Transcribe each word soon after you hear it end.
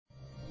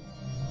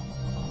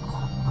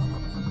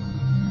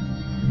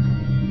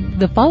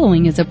The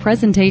following is a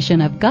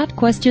presentation of Got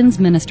Questions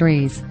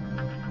Ministries.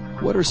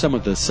 What are some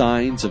of the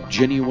signs of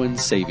genuine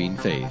saving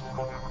faith?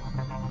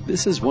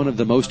 This is one of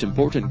the most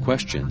important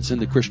questions in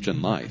the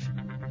Christian life.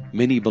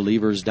 Many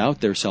believers doubt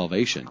their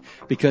salvation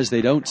because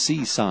they don't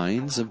see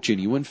signs of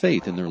genuine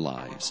faith in their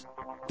lives.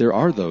 There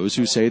are those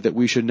who say that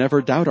we should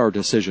never doubt our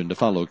decision to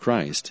follow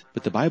Christ,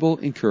 but the Bible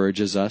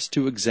encourages us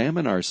to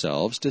examine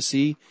ourselves to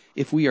see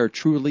if we are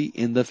truly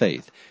in the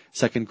faith.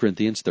 2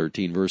 Corinthians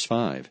 13, verse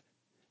 5.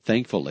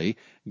 Thankfully,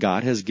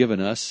 God has given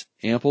us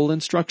ample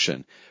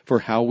instruction for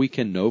how we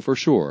can know for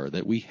sure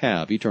that we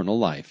have eternal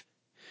life.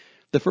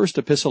 The first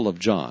epistle of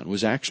John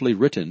was actually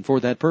written for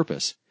that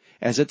purpose,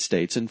 as it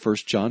states in 1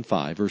 John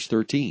 5, verse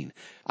 13,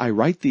 "I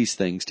write these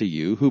things to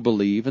you who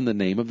believe in the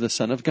name of the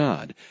Son of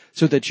God,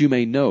 so that you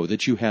may know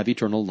that you have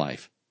eternal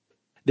life."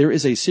 There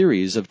is a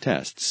series of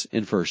tests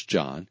in 1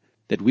 John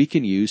that we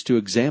can use to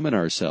examine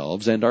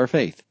ourselves and our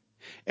faith.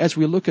 As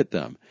we look at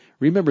them,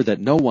 remember that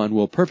no one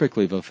will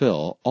perfectly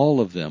fulfill all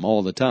of them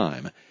all the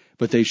time,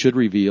 but they should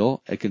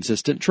reveal a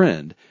consistent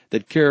trend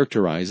that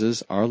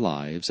characterizes our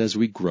lives as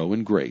we grow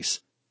in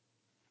grace.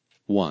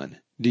 1.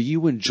 Do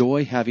you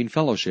enjoy having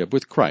fellowship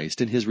with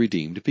Christ and His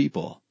redeemed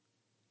people?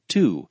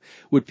 2.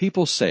 Would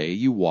people say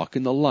you walk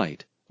in the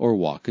light or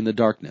walk in the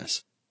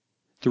darkness?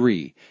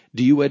 3.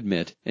 Do you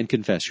admit and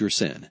confess your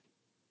sin?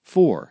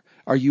 4.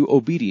 Are you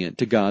obedient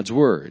to God's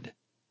Word?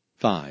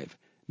 5.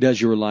 Does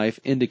your life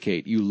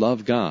indicate you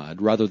love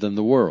God rather than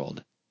the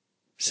world?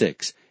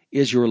 6.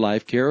 Is your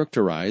life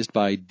characterized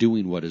by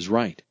doing what is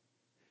right?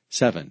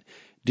 7.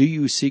 Do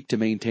you seek to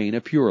maintain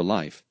a pure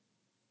life?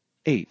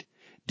 8.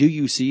 Do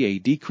you see a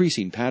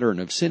decreasing pattern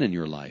of sin in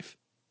your life?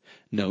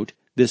 Note,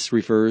 this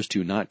refers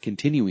to not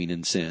continuing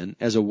in sin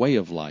as a way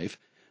of life,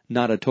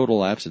 not a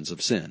total absence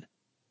of sin.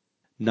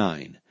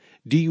 9.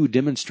 Do you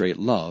demonstrate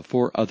love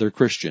for other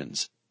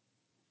Christians?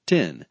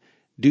 10.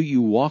 Do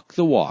you walk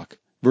the walk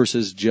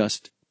versus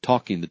just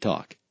talking the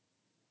talk?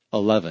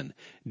 11.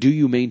 Do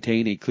you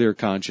maintain a clear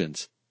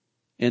conscience?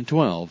 And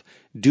 12.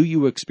 Do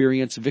you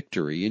experience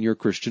victory in your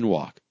Christian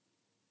walk?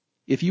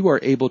 If you are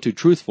able to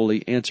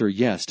truthfully answer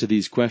yes to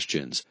these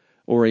questions,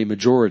 or a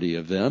majority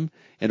of them,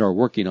 and are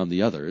working on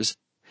the others,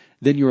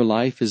 then your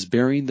life is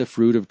bearing the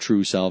fruit of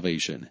true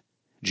salvation.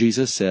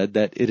 Jesus said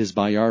that it is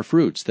by our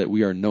fruits that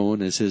we are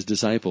known as His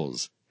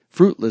disciples.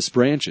 Fruitless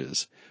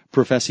branches,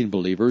 professing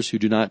believers who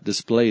do not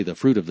display the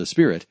fruit of the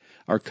Spirit,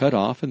 are cut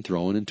off and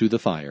thrown into the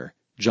fire.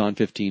 John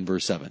 15,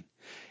 verse 7.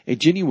 A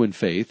genuine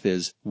faith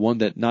is one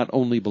that not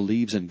only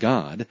believes in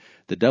God,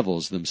 the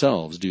devils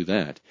themselves do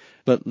that,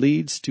 but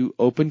leads to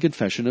open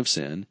confession of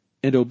sin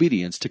and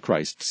obedience to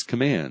Christ's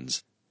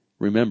commands.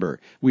 Remember,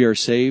 we are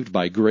saved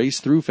by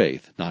grace through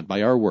faith, not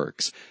by our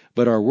works,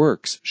 but our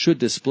works should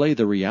display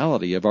the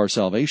reality of our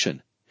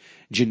salvation.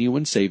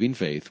 Genuine saving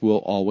faith will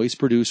always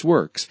produce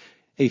works.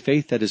 A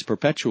faith that is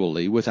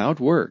perpetually without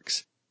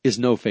works is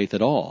no faith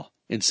at all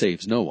and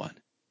saves no one.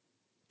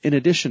 In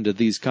addition to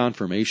these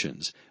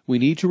confirmations, we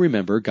need to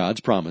remember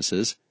God's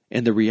promises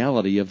and the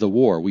reality of the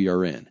war we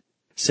are in.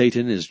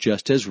 Satan is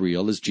just as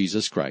real as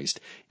Jesus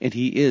Christ, and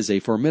he is a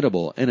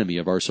formidable enemy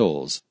of our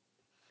souls.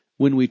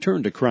 When we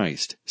turn to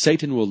Christ,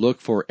 Satan will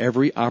look for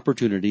every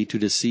opportunity to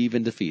deceive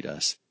and defeat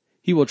us.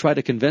 He will try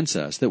to convince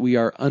us that we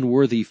are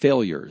unworthy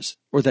failures,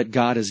 or that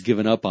God has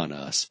given up on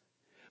us.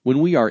 When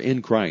we are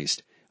in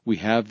Christ, we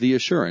have the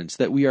assurance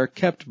that we are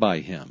kept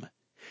by Him.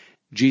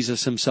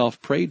 Jesus Himself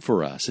prayed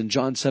for us in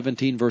John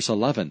 17, verse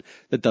 11,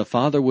 that the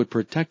Father would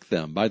protect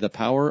them by the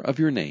power of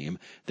your name,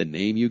 the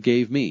name you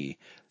gave me,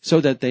 so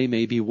that they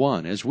may be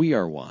one as we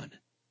are one.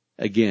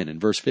 Again, in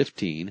verse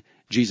 15,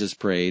 Jesus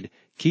prayed,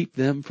 "Keep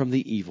them from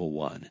the evil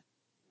one."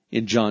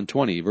 In John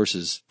 20,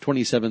 verses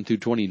 27 through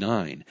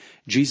 29,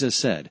 Jesus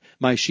said,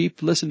 "My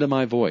sheep listen to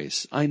my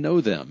voice. I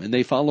know them, and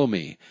they follow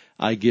me.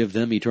 I give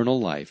them eternal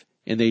life,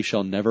 and they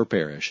shall never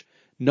perish.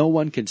 No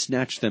one can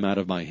snatch them out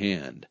of my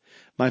hand.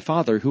 My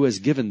Father who has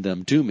given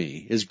them to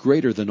me is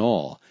greater than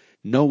all.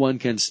 No one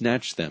can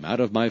snatch them out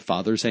of my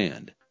Father's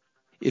hand."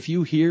 If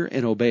you hear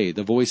and obey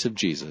the voice of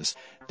Jesus,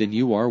 then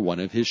you are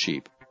one of His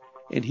sheep,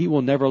 and He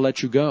will never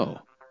let you go.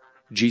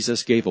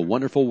 Jesus gave a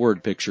wonderful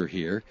word picture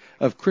here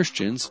of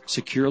Christians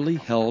securely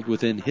held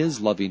within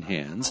His loving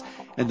hands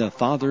and the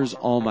Father's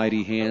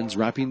almighty hands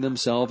wrapping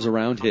themselves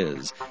around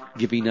His,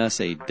 giving us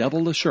a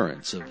double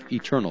assurance of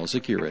eternal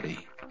security.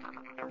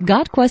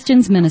 Got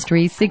Questions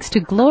Ministry seeks to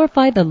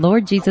glorify the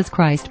Lord Jesus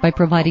Christ by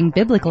providing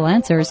biblical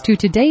answers to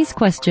today's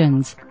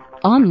questions.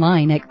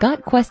 Online at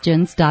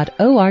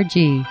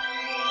GotQuestions.org.